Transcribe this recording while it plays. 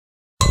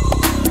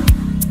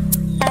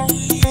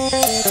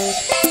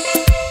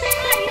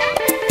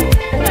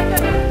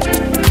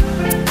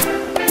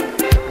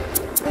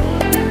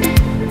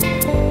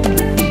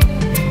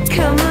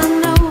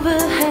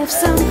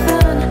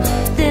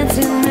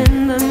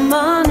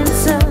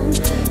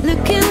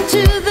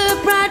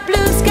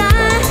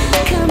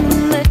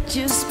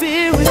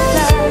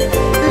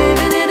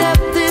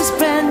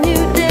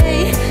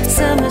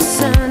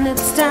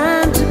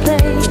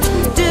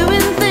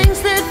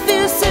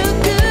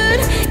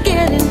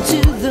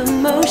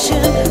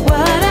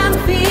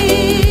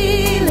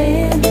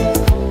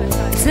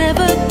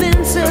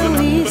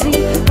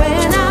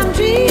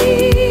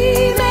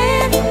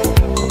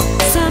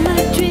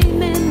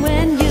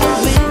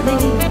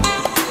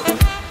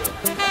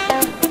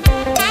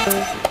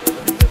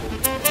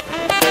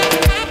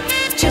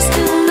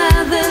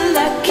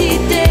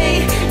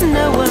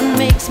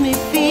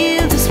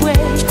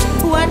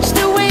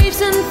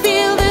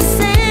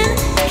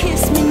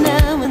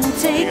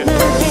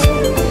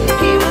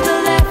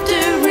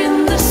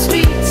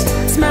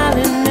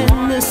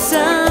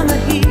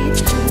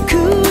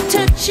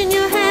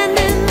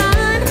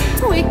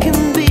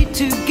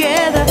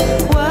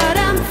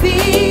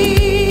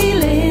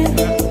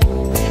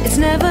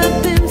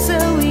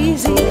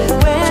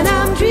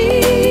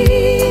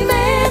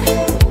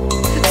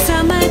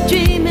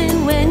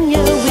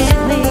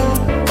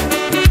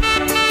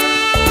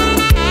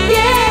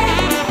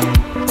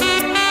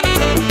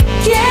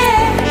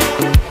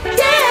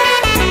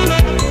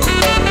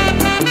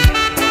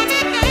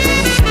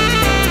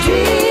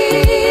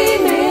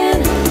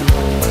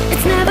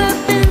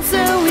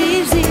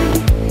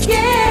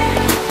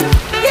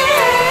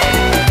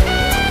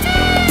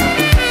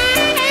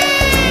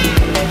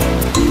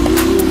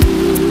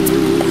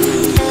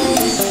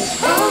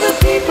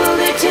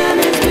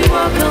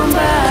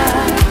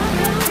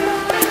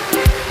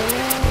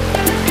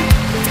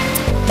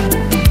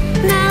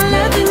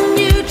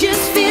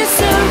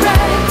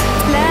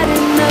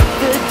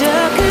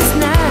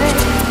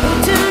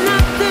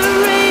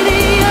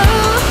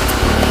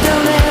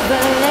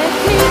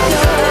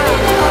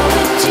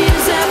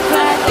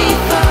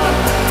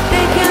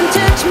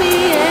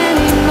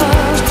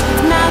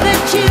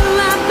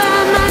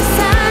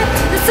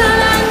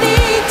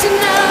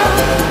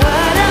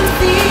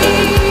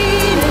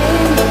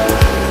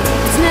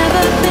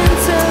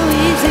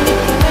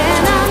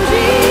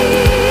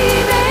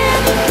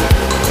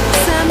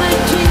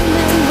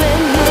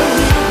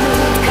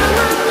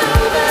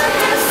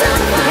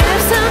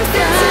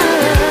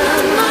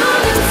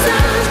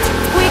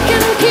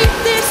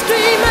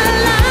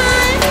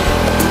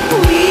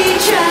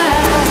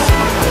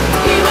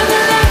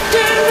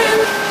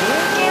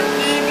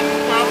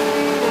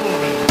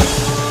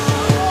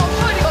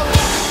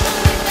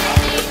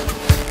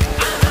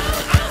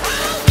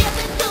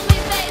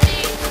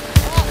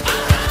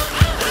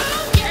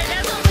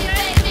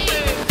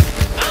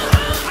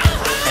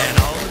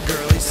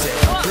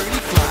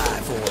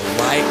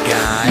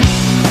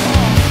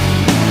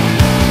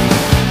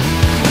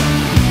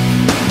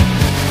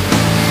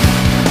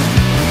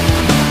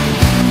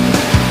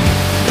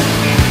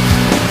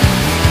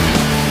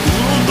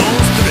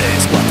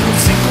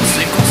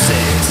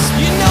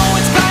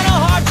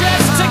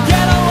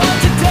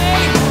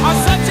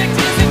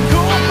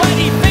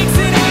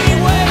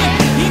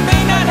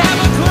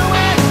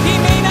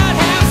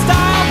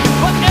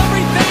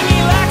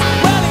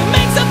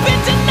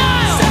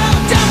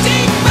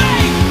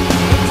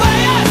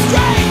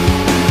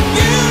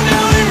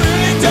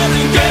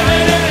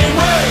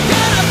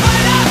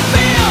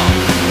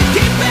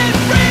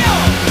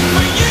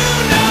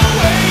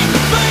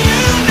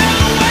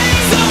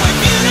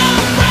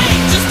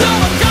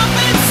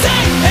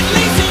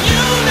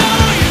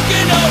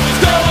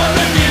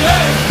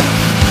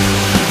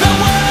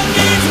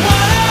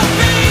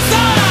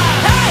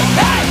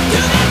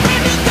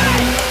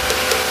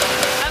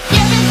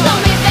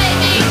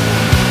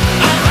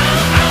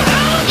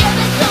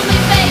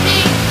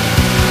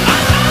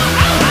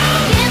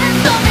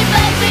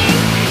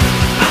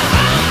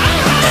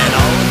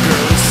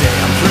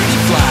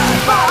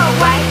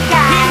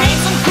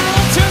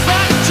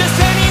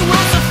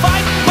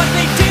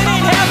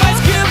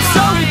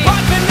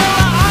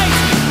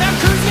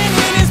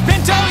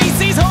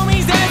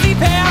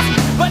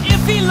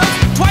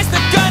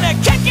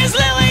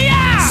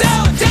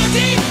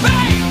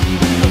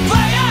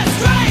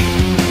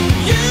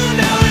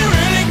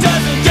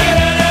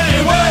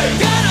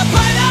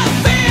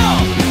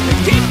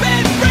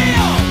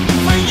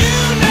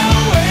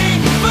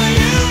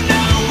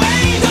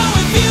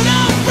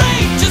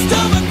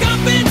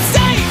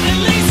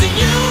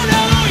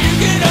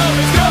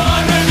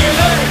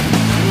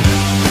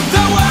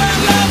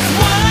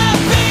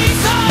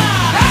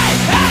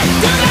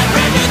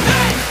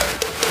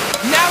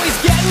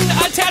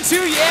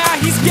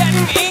he's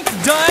getting ink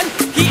done.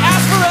 He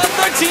asked for a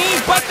 13,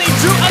 but they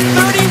drew a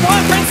 31.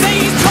 Friends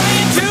say he's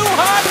trying too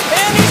hard,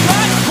 and he's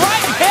not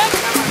quite hip.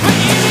 But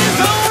in his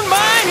own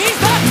mind, he's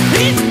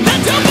the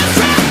dopest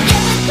rap.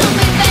 Give it to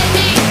me,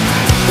 baby.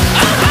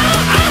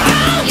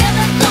 Give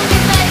it to me,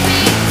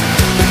 baby.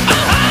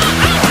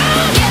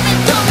 Give it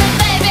to me,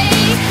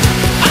 baby.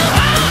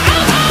 1,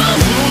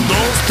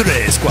 2,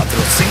 3, 4, 5,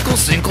 5,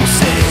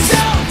 6.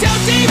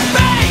 Don't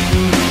debate,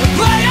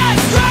 play us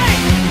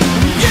straight.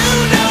 You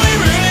know he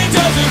really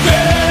doesn't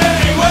care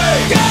anyway.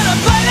 Gotta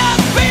play the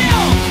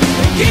field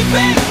and keep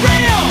it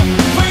real.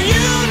 For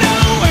you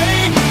know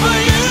way, for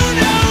you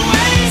know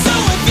way. So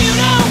if you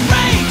don't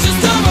rate,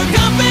 just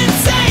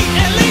overcompensate.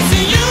 At least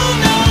you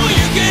know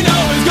you can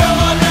always go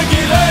on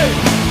regulate.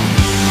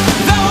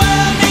 The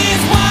world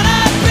needs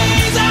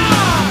wannabes,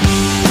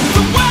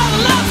 the world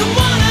loves a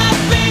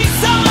wannabe,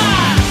 so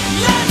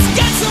let's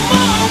get some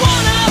more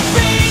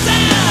wannabes.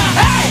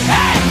 Hey,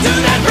 hey, do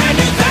that brand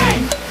new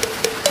thing.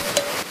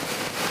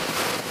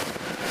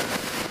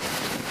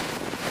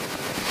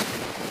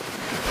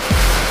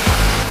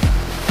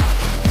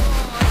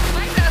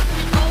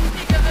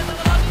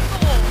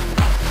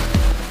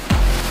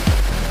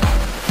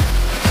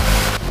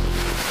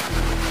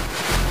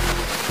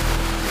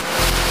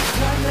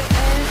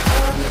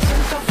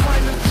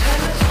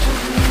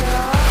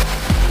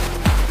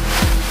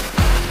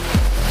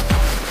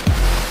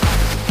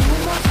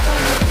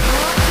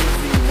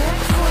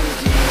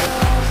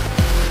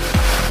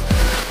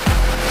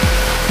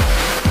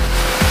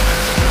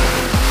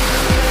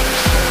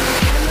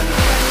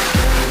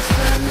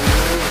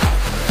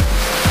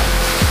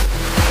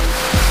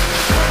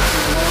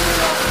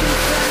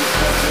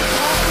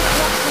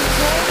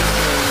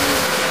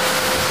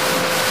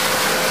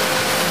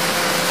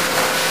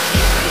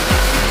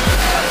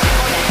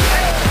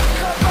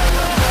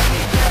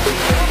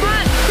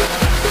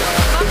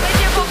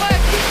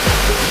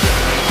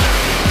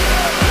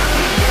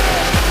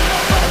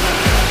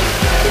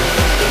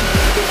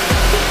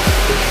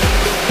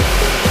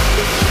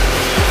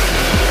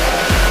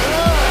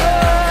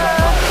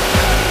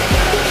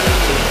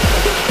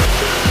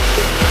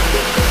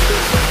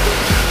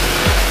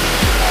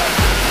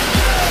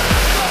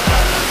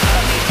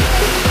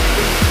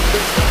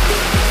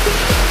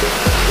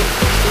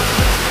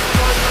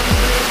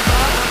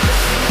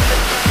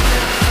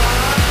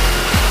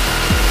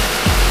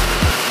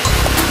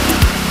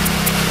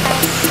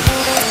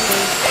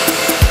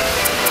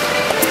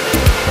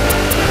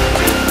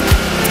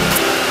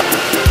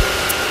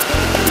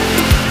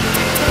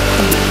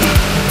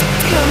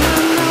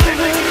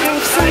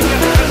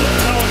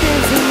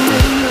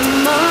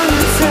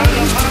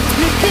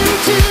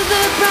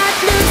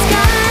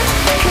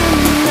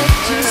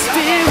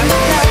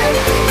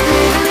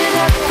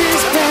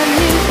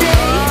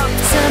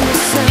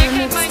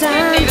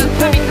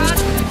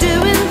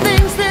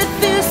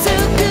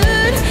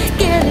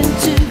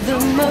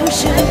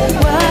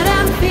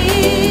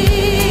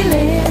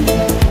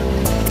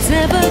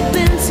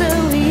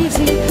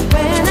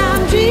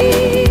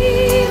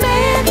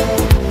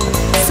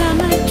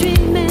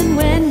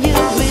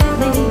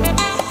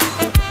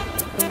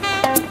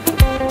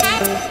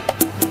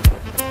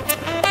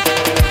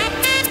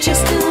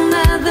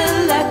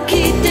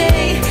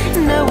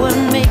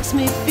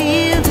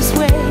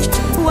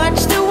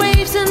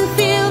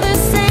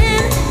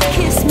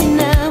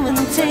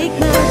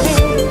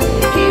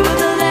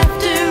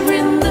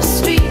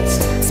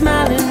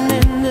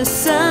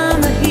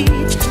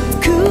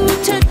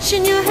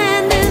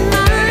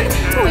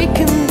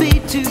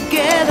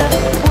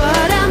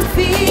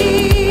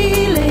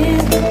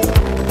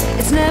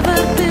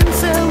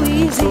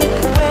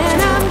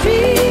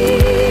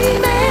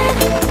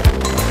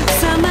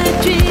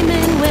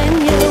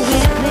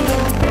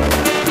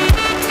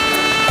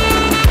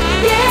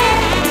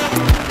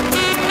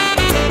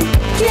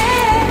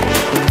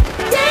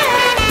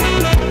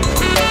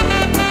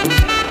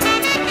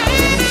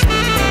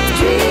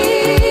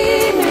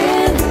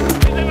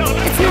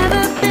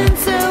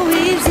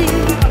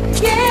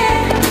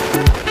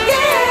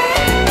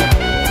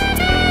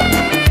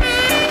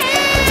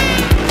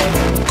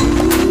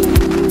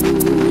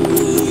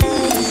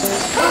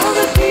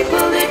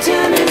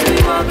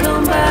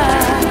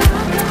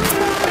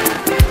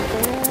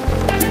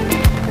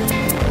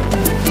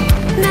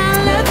 Now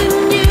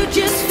loving you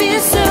just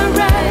feels so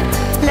right.